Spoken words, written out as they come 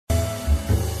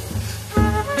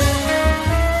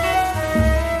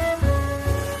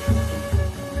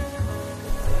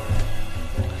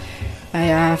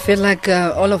I feel like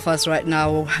all of us right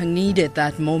now needed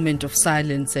that moment of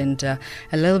silence and a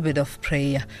little bit of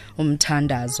prayer.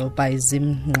 Umthandazo by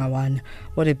Zim Ngqawana.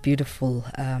 What a beautiful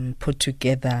put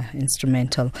together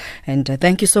instrumental. And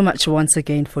thank you so much once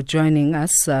again for joining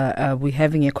us. We're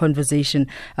having a conversation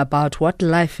about what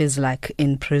life is like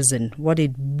in prison, what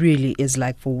it really is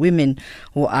like for women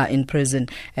who are in prison.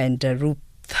 And Ruth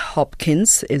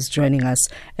Hopkins is joining us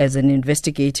as an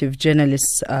investigative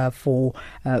journalist for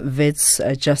Wits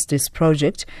Justice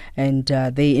Project, and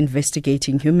they're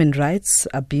investigating human rights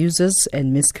abuses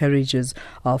and miscarriages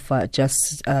of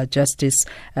justice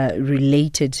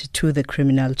related to the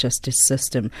criminal justice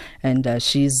system. And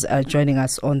she's joining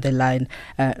us on the line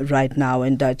right now.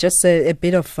 And just a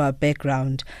bit of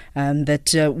background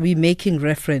that we're making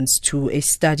reference to a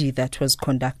study that was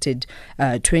conducted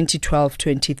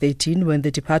 2012-2013 when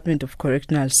the Department of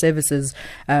Correctional Services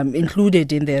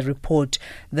included in their report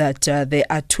that there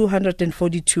are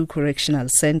 242 correctional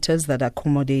centers that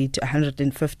accommodate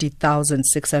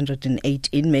 150,608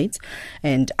 inmates,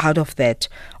 and out of that,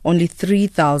 only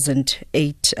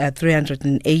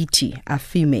 380 are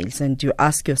females. And you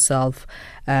ask yourself,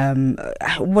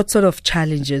 what sort of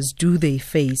challenges do they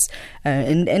face,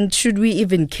 and should we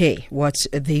even care what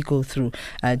they go through?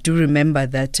 Do remember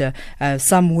that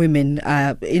some women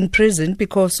are in prison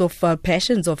because of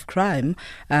passions of crime,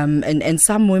 and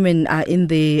some women are in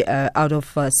there out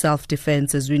of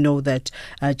self-defense, as we know that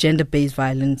gender-based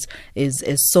violence is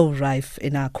so rife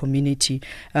in our community.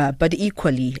 But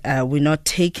equally, we're not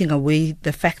taking away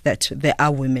the fact that there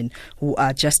are women who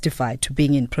are justified to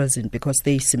being in prison because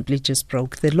they simply just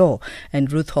broke the law.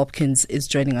 And Ruth Hopkins is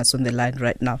joining us on the line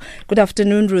right now. Good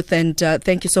afternoon, Ruth, and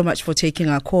thank you so much for taking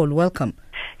our call. Welcome.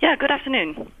 Yeah, good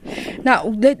afternoon. Now,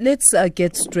 let's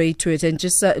get straight to it and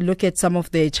just look at some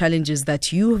of the challenges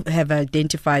that you have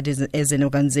identified as an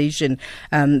organization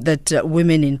that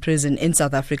women in prison in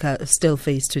South Africa still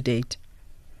face to date.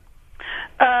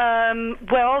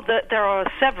 Well, there are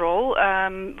several.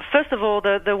 First of all,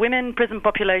 the women prison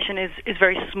population is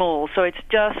very small, so it's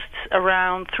just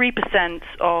around 3%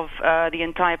 of the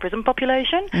entire prison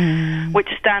population, which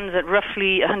stands at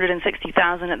roughly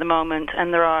 160,000 at the moment,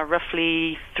 and there are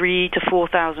roughly 3,000 to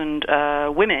 4,000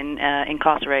 women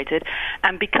incarcerated.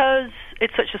 And because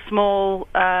it's such a small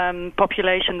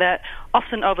population, they're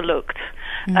often overlooked.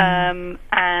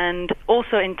 And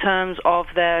also in terms of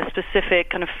their specific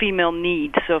kind of female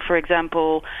needs. So, for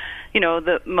example,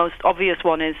 the most obvious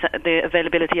one is the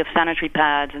availability of sanitary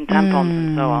pads and tampons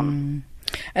and so on.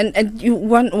 And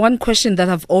one question that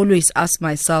I've always asked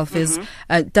myself is,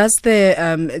 does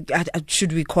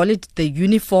should we call it the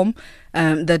uniform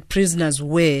that prisoners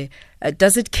wear,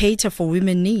 does it cater for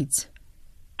women's needs?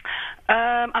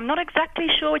 I'm not exactly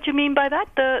sure what you mean by that.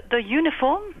 The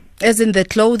uniform? As in the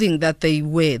clothing that they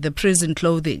wear, the prison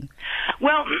clothing.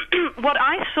 Well, what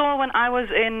I saw when I was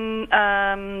in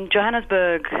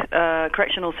Johannesburg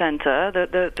Correctional Center,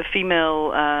 the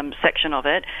female section of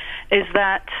it, is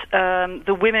that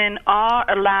the women are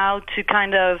allowed to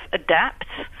kind of adapt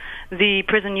the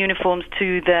prison uniforms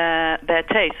to their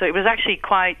taste. So it was actually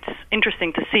quite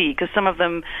interesting to see, because some of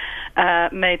them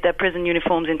made their prison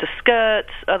uniforms into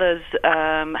skirts, others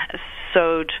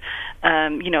sewed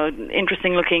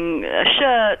interesting looking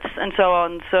shirts and so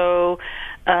on. So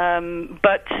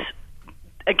but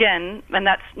again, and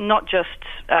that's not just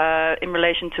in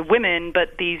relation to women,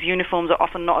 but these uniforms are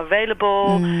often not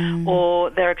available or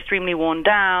they're extremely worn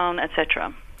down,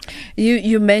 etc.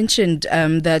 You mentioned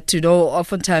that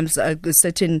oftentimes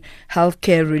certain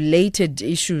healthcare related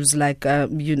issues like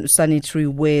sanitary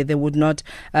wear they would not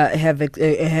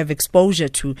have exposure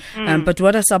to. But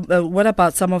what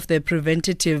about some of the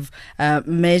preventative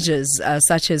measures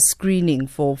such as screening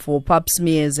for pap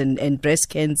smears and breast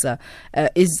cancer?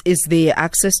 Is there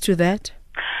access to that?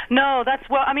 No, this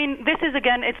is,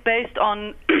 again, it's based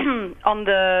on on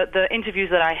the interviews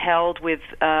that I held with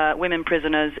women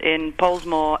prisoners in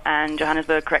Pollsmoor and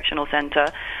Johannesburg Correctional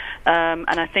Center.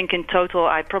 And I think in total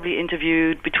I probably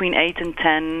interviewed between 8 and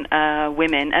 10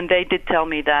 women, and they did tell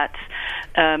me that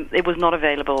it was not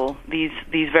available, these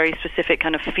very specific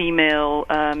kind of female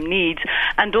needs.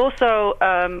 And also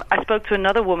I spoke to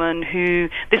another woman who,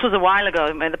 this was a while ago,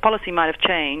 the policy might have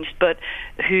changed, but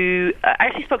who I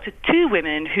actually spoke to 2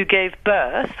 women who gave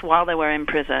birth while they were in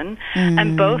prison,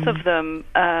 and both of them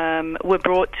were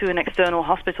brought to an external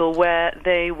hospital where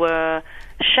they were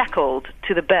shackled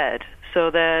to the bed. So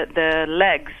their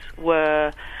legs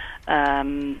were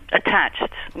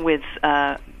attached with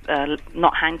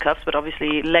not handcuffs, but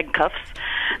obviously leg cuffs,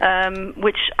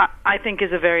 which I think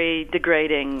is a very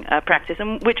degrading practice,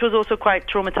 and which was also quite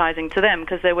traumatizing to them,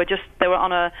 because they were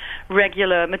on a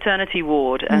regular maternity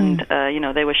ward, and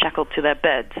they were shackled to their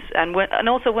beds, and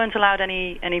also weren't allowed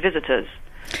any visitors.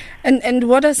 And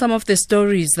what are some of the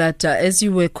stories that, as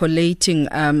you were collating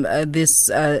this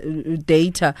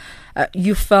data,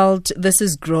 you felt this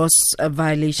is gross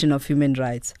violation of human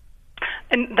rights?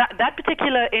 In that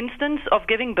particular instance of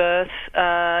giving birth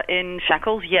in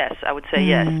shackles, yes, I would say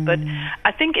yes. But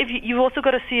I think you've also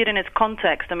got to see it in its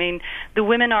context. I mean, the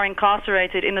women are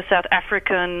incarcerated in the South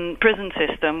African prison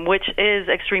system, which is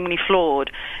extremely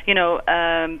flawed.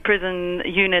 Prison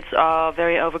units are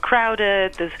very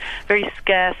overcrowded. There's very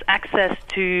scarce access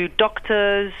to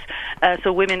doctors.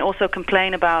 So women also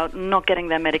complain about not getting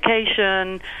their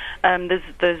medication.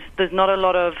 There's not a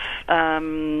lot of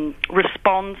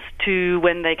response to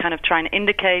when they kind of try and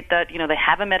indicate that they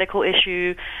have a medical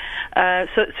issue.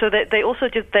 So they also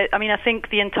I think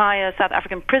the entire South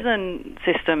African prison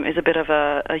system is a bit of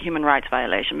a human rights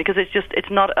violation, because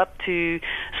it's not up to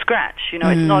scratch.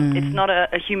 It's not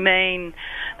a humane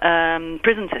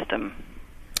prison system.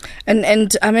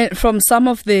 And I mean, from some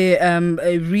of the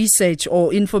research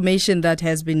or information that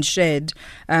has been shared,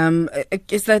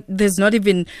 is that there's not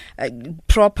even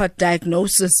proper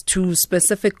diagnosis to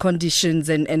specific conditions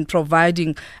and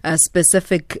providing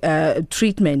specific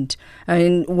treatment. I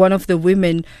mean, one of the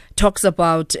women talks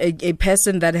about a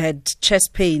person that had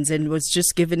chest pains and was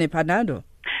just given a Panado.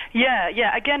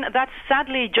 Yeah. Again, that's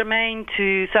sadly germane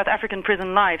to South African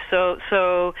prison life.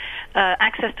 So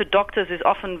access to doctors is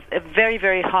often very,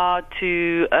 very hard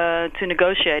to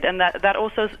negotiate, and that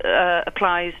also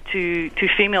applies to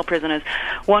female prisoners.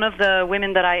 One of the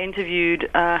women that I interviewed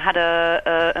had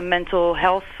a mental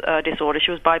health disorder.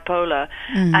 She was bipolar,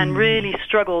 and really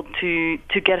struggled to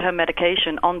get her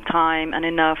medication on time and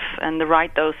enough, and the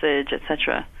right dosage,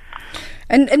 etc.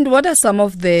 And what are some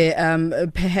of the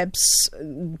perhaps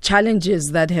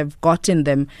challenges that have gotten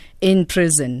them in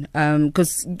prison?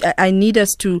 Because I need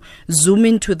us to zoom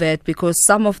into that, because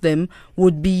some of them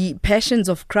would be passions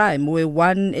of crime, where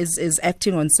one is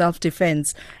acting on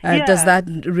self-defense. Does that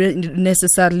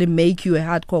necessarily make you a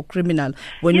hardcore criminal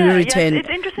when you return? It's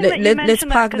interesting that you let's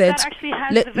park that.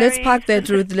 Let's park that,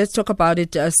 specific... Ruth. Let's talk about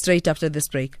it straight after this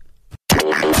break.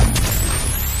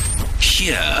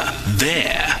 Here,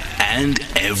 there, and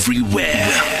everywhere.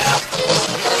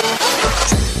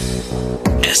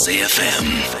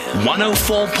 SAFM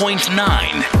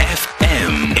 104.9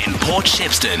 FM in Port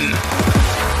Shepstone.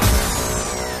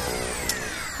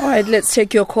 All right, let's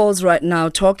take your calls right now,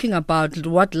 talking about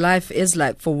what life is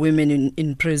like for women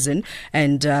in prison,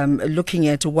 and looking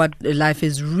at what life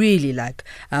is really like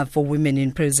for women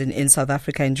in prison in South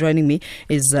Africa. And joining me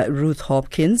is Ruth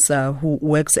Hopkins, who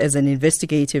works as an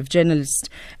investigative journalist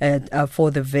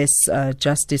for the Wits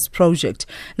Justice Project.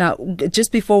 Now,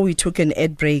 just before we took an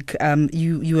ad break,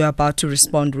 you were about to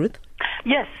respond, Ruth?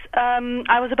 Yes.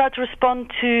 I was about to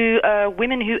respond to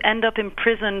women who end up in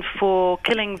prison for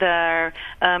killing their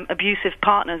abusive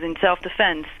partners in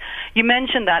self-defense. You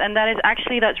mentioned that, and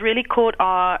that's really caught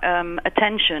our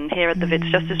attention here at the Wits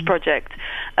Justice Project,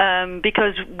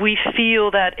 because we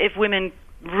feel that if women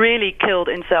really killed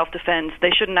in self-defense,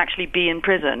 they shouldn't actually be in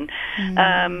prison.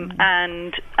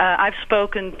 And I've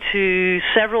spoken to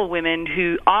several women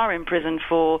who are in prison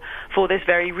for this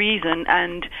very reason,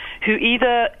 and who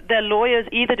their lawyers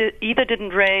either didn't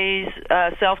raise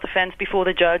self-defense before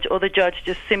the judge, or the judge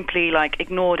just simply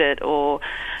ignored it, or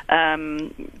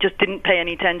just didn't pay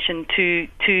any attention to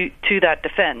that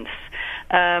defense.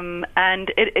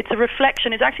 And it's a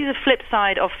reflection. It's actually the flip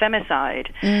side of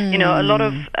femicide. A lot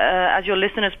of, as your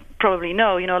listeners probably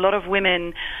know, a lot of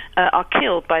women are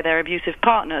killed by their abusive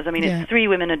partners. I mean, it's 3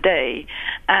 women a day.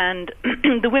 And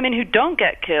the women who don't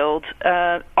get killed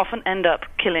often end up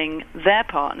killing their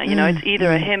partner. It's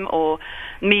either a him or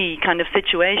me kind of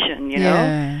situation,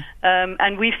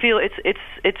 and we feel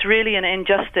it's really an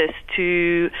injustice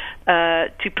to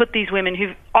put these women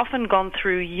who've often gone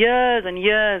through years and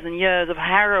years and years of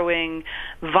harrowing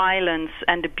violence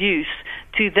and abuse,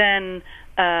 to then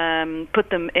put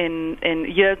them in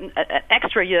years,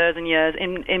 extra years and years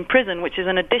in prison, which is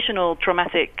an additional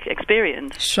traumatic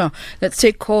experience. Sure. Let's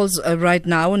take calls right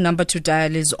now. Number to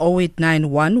dial is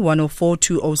 0891 104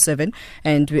 207,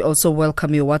 and we also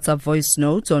welcome your WhatsApp voice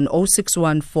notes on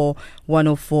 0614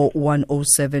 104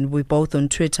 107. We're both on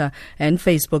Twitter and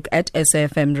Facebook at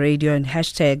SAFM Radio and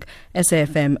hashtag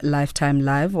SAFM Lifetime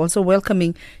Live. Also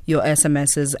welcoming your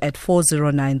SMSs at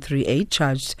 40938,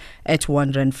 charged at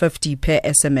 150 per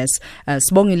SMS.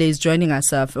 Sibongile is joining us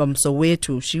from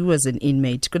Soweto. She was an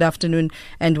inmate. Good afternoon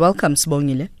and welcome,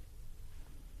 Sibongile.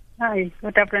 Hi,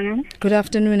 good afternoon. Good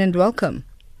afternoon and welcome.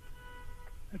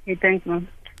 Okay, thanks, ma'am.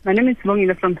 My name is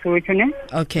Bongile from Soweto.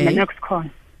 Okay. My next call.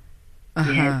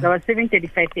 Yes, I was serving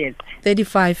 35 years.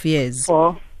 35 years.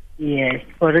 For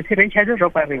residential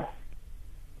robbery.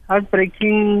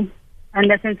 Housebreaking,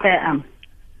 understand firearm.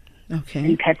 Okay.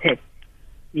 And carpet.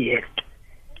 Yes.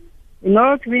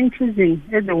 To be in prison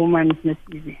as a woman is not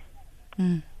easy.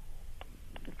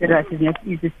 For us, it's not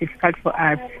easy. It's difficult for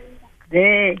us.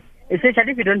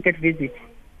 Especially if you don't get visits,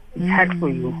 it's hard for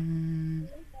you.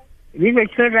 Leave your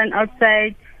children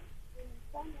outside,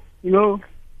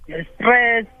 there's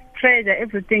stress, pressure,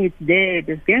 everything is there.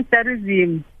 There's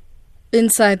gangsterism.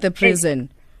 Inside the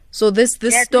prison. So this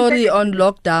Yes, story inside on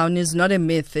lockdown is not a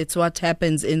myth. It's what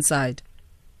happens inside.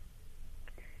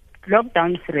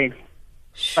 Lockdown is real.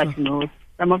 Sure. But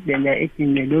some of them are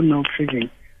 18, they don't know prison.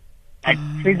 At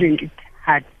prison, it's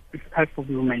hard, difficult for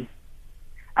women.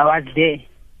 I was there.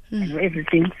 I know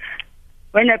everything.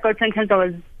 When I got sentenced, I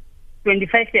was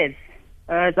 25 years.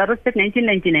 That was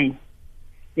 1999.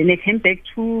 Then I came back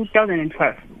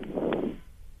 2012.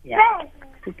 Yeah,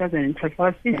 2012. I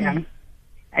was still young.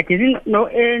 I didn't know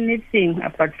anything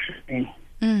about prison.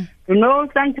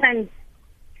 Sometimes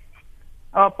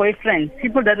our boyfriends,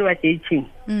 people that were dating,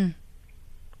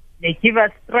 they give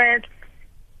us stress,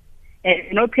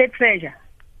 peer pressure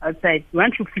outside. We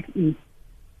want to fit in.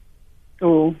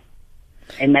 So,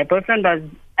 and my boyfriend was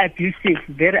abusive,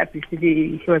 very abusive.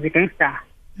 He was a gangster.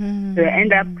 So I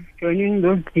ended up joining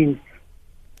those things.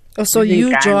 Oh, so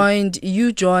you joined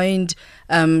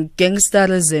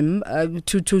gangsterism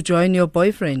to join your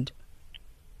boyfriend?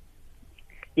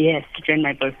 Yes, to join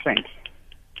my boyfriend.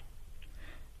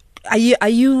 Are you?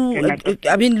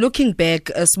 I mean, looking back,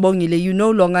 Sibongile, you're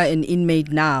no longer an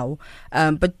inmate now.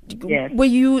 But yes. Were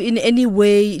you in any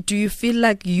way? Do you feel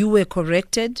like you were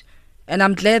corrected? And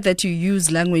I'm glad that you use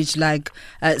language like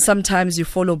sometimes you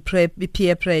follow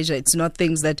peer pressure. It's not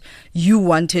things that you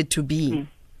wanted to be.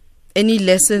 Any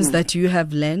lessons that you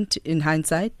have learned in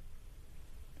hindsight?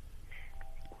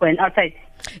 When outside?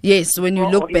 Yes, when you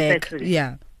look back. Inside.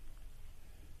 Yeah.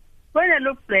 When I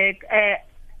look back,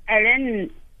 I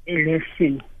learned a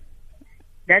lesson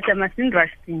that I mustn't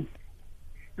rush things.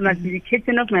 I must be the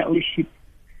captain of my own ship.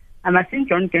 I mustn't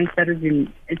join gangsterism,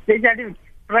 especially with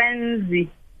friends. I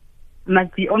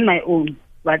must be on my own.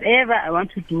 Whatever I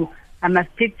want to do, I must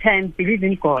take time, believe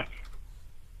in God,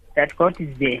 that God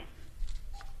is there.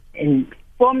 And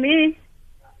for me,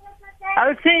 I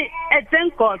would say I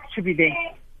thank God to be there.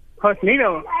 Because maybe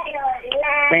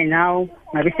by now,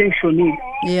 my business should need.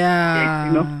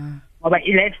 Yeah. But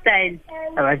a lifestyle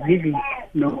I was living,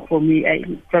 for me, it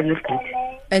was good.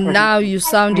 And now you're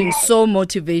sounding so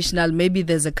motivational. Maybe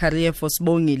there's a career for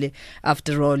Sibongile.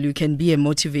 After all, you can be a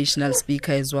motivational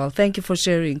speaker as well. Thank you for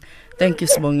sharing. Thank you,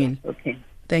 Sibongile. Okay.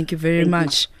 Thank you very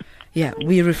much. Yeah,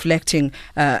 we're reflecting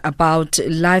about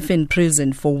life in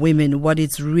prison for women, what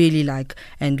it's really like,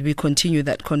 and we continue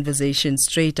that conversation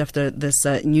straight after this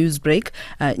news break.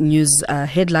 News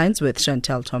headlines with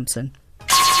Chantel Thompson.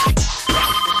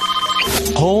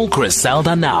 Call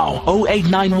Griselda now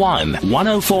 0891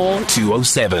 104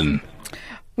 207.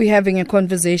 We're having a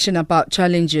conversation about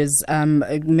challenges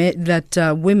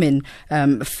that women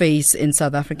face in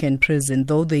South African prison,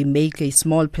 though they make a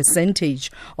small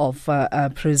percentage of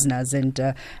prisoners, and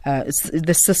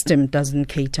the system doesn't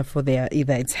cater for their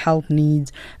either its health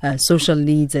needs, social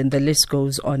needs, and the list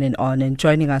goes on and on. And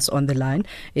joining us on the line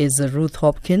is Ruth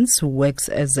Hopkins, who works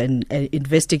as an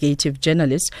investigative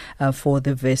journalist for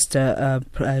the Vesta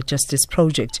Justice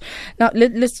Project. Now,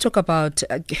 let's talk about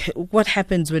what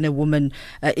happens when a woman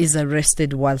is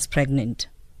arrested whilst pregnant.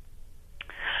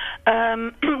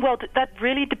 Well, that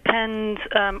really depends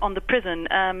on the prison.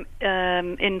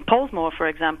 In Polesmore, for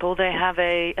example, they have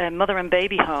a mother and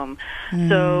baby home.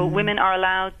 So women are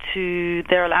allowed to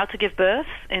give birth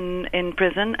in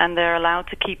prison, and they're allowed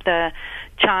to keep their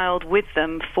child with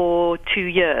them for 2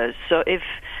 years. So if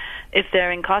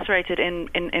they're incarcerated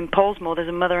in Polesmore, there's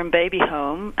a mother and baby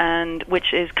home, and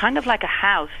which is kind of like a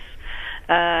house.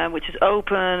 Which is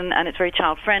open and it's very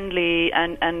child friendly,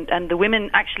 and the women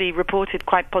actually reported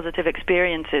quite positive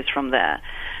experiences from there.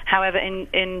 However,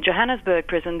 in Johannesburg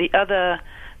prison, the other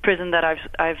prison that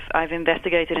I've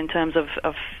investigated in terms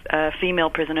of female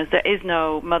prisoners, there is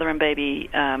no mother and baby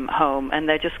home, and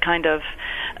they're just kind of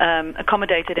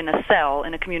accommodated in a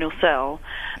communal cell,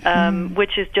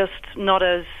 which is just not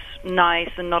as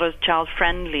nice and not as child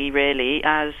friendly really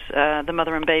as the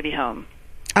mother and baby home.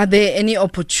 Are there any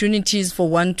opportunities for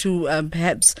one to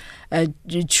perhaps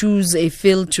choose a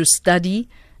field to study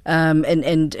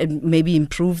and maybe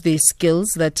improve their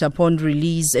skills, that upon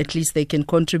release at least they can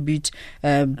contribute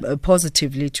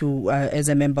positively to as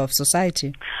a member of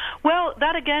society? Well,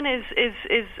 that again is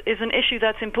an issue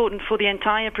that's important for the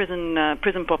entire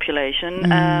prison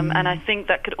population, and I think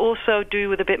that could also do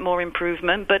with a bit more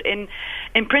improvement. But in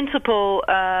principle,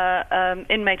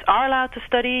 inmates are allowed to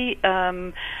study.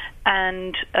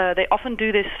 And they often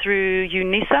do this through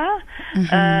UNISA,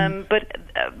 but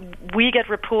we get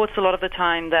reports a lot of the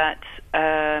time that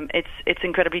it's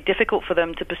incredibly difficult for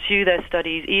them to pursue their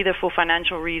studies, either for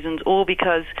financial reasons or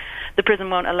because the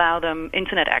prison won't allow them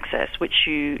internet access, which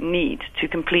you need to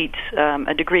complete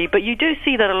a degree. But you do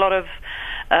see that a lot of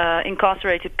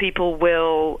incarcerated people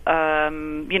will,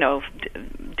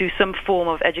 do some form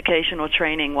of education or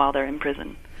training while they're in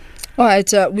prison. All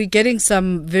right, we're getting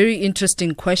some very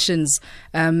interesting questions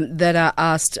that are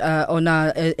asked on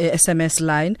our SMS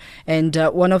line, and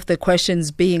one of the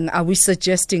questions being, are we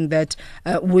suggesting that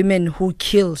women who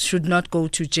kill should not go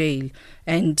to jail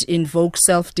and invoke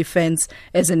self-defense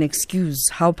as an excuse?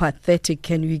 How pathetic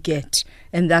can we get?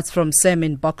 And that's from Sam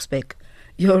in Boxbeck.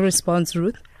 Your response,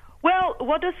 Ruth? Well,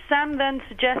 what does Sam then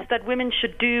suggest that women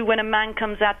should do when a man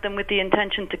comes at them with the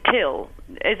intention to kill?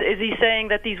 Is he saying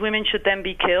that these women should then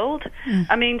be killed?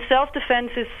 I mean,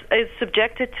 self-defense is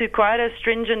subjected to quite a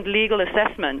stringent legal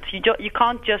assessment. You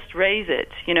can't just raise it,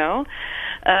 you know?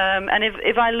 And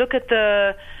if I look at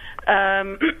the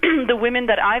women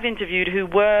that I've interviewed who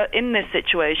were in this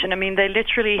situation, I mean, they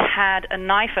literally had a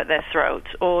knife at their throat,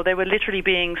 or they were literally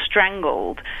being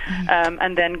strangled,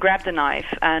 and then grabbed a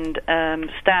knife and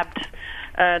stabbed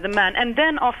the man, and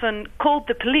then often called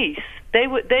the police. They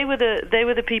were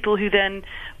the people who then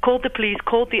called the police,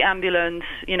 called the ambulance,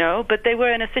 you know, but they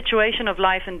were in a situation of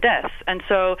life and death. And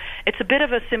so it's a bit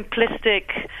of a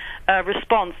simplistic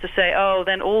response to say, oh,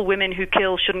 then all women who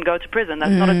kill shouldn't go to prison.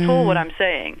 That's not at all what I'm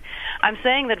saying. I'm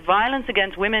saying that violence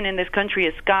against women in this country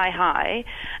is sky high,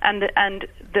 and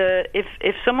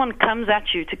if someone comes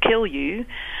at you to kill you,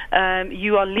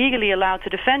 you are legally allowed to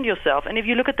defend yourself. And if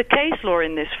you look at the case law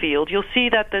in this field, you'll see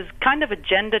that there's kind of a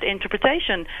gendered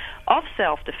interpretation of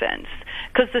self-defense,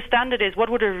 because the standard is, what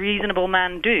would a reasonable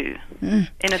man do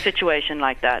in a situation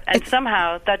like that? And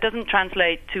somehow that doesn't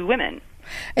translate to women.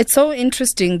 It's so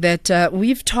interesting that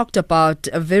we've talked about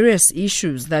various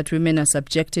issues that women are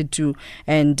subjected to,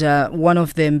 and one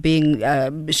of them being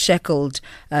shackled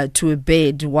to a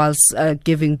bed whilst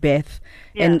giving birth.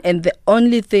 Yeah. And the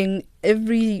only thing,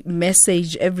 every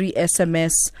message, every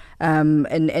SMS,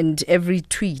 and every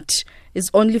tweet is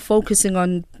only focusing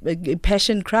on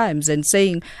passion crimes and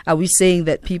saying, are we saying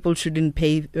that people shouldn't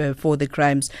pay for the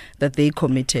crimes that they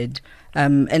committed?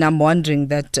 And I'm wondering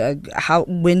that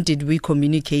when did we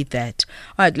communicate that?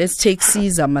 All right, let's take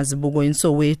Caesar Mazibugo in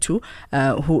Soweto,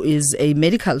 who is a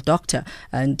medical doctor,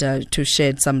 and to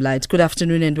shed some light. Good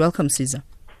afternoon and welcome, Caesar.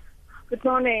 Good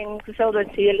morning, Griselda,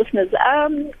 to your listeners.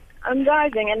 I'm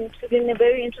driving, and it's been a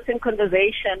very interesting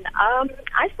conversation.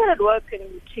 I started work in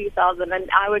 2000, and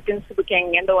I worked in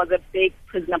Sebokeng, and there was a big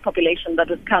prisoner population that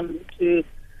would come to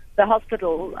the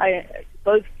hospital,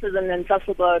 both prison in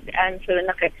Sasolburg and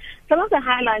Serenake. Some of the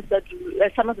highlights that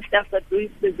some of the stuff that Ruth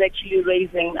is actually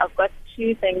raising, I've got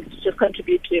two things to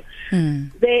contribute to.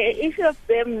 The issue of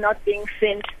them not being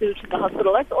sent through to the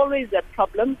hospital, that's always a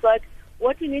problem, but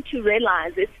what you need to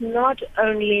realize, it's not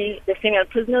only the female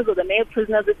prisoners or the male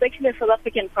prisoners, it's actually a South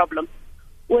African problem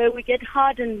where we get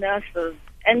hardened nurses.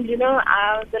 And, you know,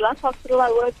 the last hospital I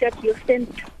worked at, you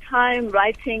spent time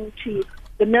writing to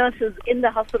the nurses in the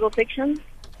hospital sections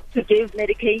to give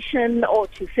medication or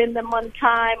to send them on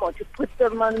time or to put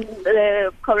them on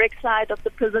the correct side of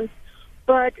the prison.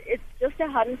 But it's just a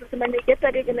hardened system, and you get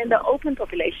that even in the open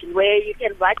population where you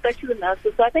can write back to the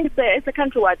nurses. So I think it's a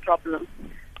countrywide problem.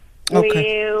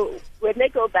 Okay. Where when they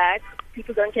go back,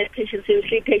 people don't take patients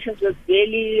seriously. Patients with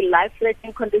really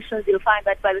life-threatening conditions, you'll find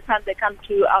that by the time they come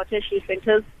to our tertiary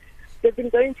centers, they've been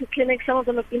going to clinics. Some of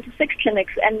them have been to 6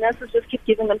 clinics, and nurses just keep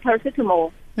giving them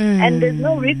paracetamol. And there's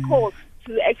no recourse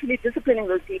to actually disciplining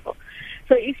those people.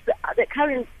 So if the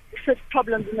current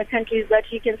problems in the country is that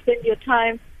you can spend your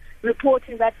time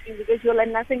reporting that individual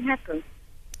and nothing happens.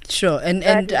 Sure,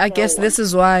 and I guess this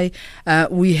is why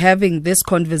we're having this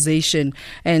conversation.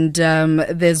 And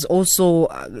there's also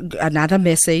another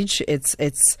message.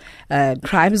 It's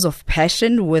crimes of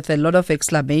passion with a lot of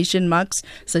exclamation marks,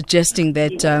 suggesting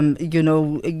that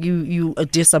you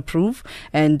disapprove.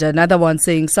 And another one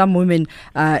saying some women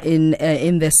are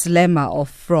in the slammer of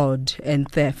fraud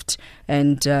and theft.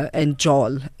 and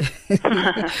jol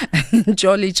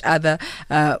jol each other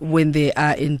when they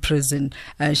are in prison.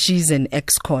 She's an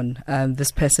ex-con,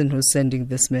 this person who's sending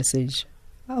this message.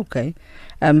 Okay.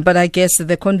 But I guess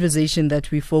the conversation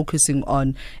that we're focusing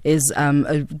on is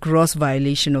a gross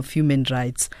violation of human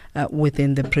rights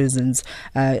within the prisons.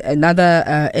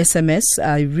 Another SMS,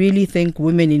 I really think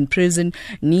women in prison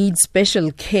need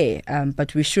special care,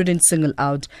 but we shouldn't single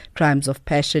out crimes of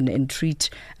passion and treat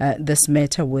this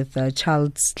matter with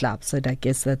child slaps. And I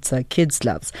guess that's kids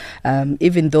slaps.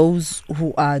 Even those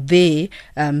who are there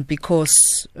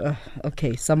because,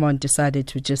 okay, someone decided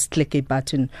to just click a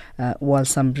button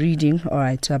whilst I'm reading. All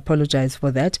right, I apologize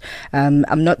for that.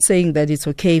 I'm not saying that it's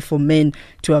okay for men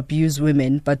to abuse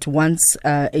women, but once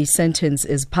a sentence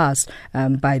is passed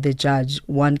by the judge,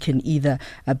 one can either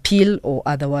appeal or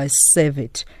otherwise serve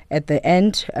it. At the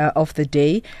end of the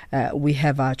day, we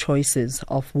have our choices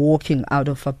of walking out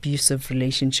of abusive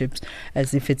relationships,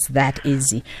 as if it's that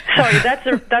easy. Sorry,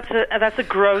 that's a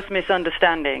gross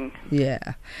misunderstanding. Yeah,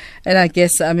 and I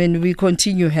guess we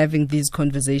continue having these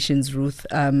conversations, Ruth.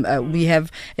 We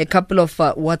have a couple of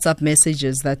WhatsApp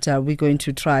messages that we're going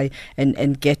to try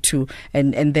and get to,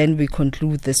 and then we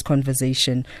conclude this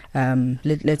conversation.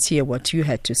 Let's hear what you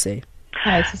had to say.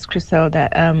 Hi, this is Griselda.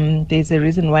 There's a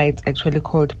reason why it's actually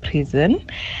called prison.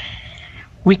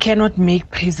 We cannot make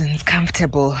prisons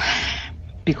comfortable,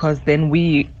 because then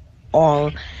we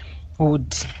all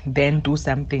would then do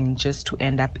something just to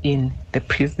end up in the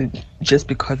prison just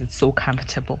because it's so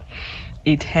comfortable.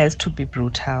 It has to be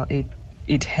brutal.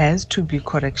 It has to be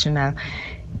correctional.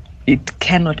 It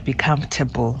cannot be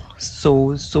comfortable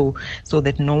so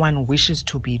that no one wishes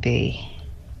to be there.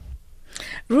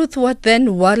 Ruth, what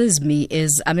then worries me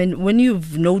is, when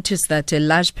you've noticed that a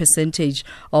large percentage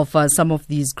of some of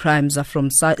these crimes are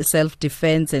from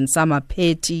self-defense and some are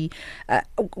petty,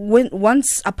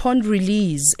 once upon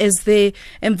release, is the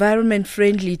environment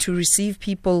friendly to receive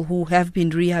people who have been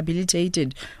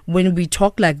rehabilitated? When we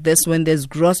talk like this, when there's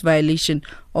gross violation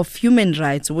of human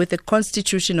rights with a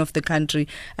constitution of the country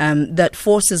that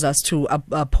forces us to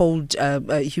uphold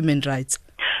human rights?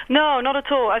 No, not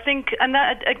at all. I think, and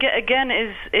that again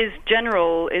is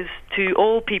general, is to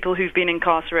all people who've been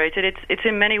incarcerated. It's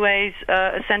in many ways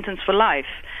a sentence for life.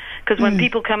 Because when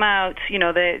people come out,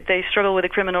 they struggle with a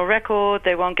criminal record,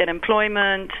 they won't get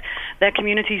employment, their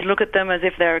communities look at them as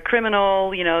if they're a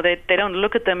criminal, they don't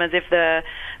look at them as if they're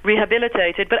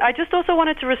rehabilitated. But I just also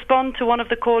wanted to respond to one of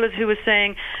the callers who was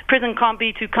saying prison can't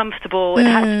be too comfortable, it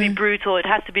has to be brutal, it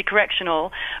has to be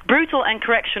correctional. Brutal and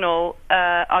correctional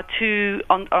are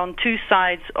on two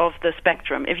sides of the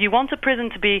spectrum. If you want a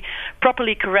prison to be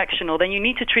properly correctional, then you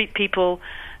need to treat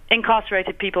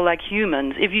incarcerated people like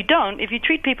humans. If you don't, if you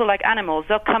treat people like animals,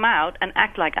 they'll come out and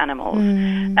act like animals.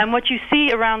 And what you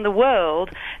see around the world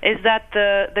is that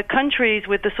the countries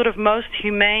with the sort of most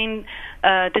humane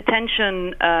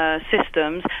detention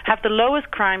systems have the lowest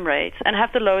crime rates and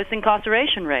have the lowest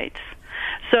incarceration rates.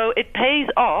 So it pays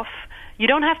off. You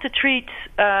don't have to treat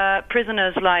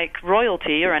prisoners like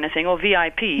royalty or anything, or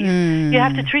VIPs. You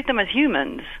have to treat them as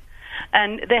humans.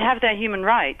 And they have their human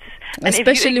rights. And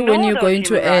especially when you're going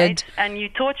to add... and you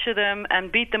torture them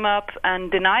and beat them up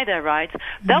and deny their rights,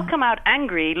 they'll come out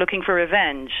angry looking for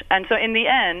revenge. And so in the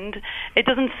end, it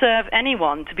doesn't serve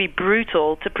anyone to be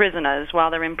brutal to prisoners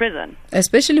while they're in prison.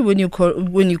 Especially when you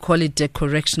call it a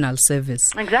correctional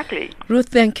service. Exactly. Ruth,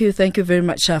 thank you. Thank you very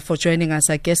much for joining us.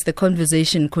 I guess the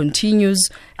conversation continues,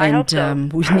 and I hope so.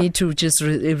 We need to just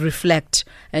reflect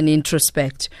and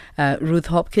introspect. Ruth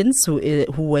Hopkins,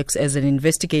 who works as an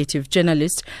investigative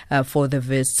journalist for the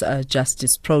Wits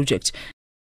Justice Project.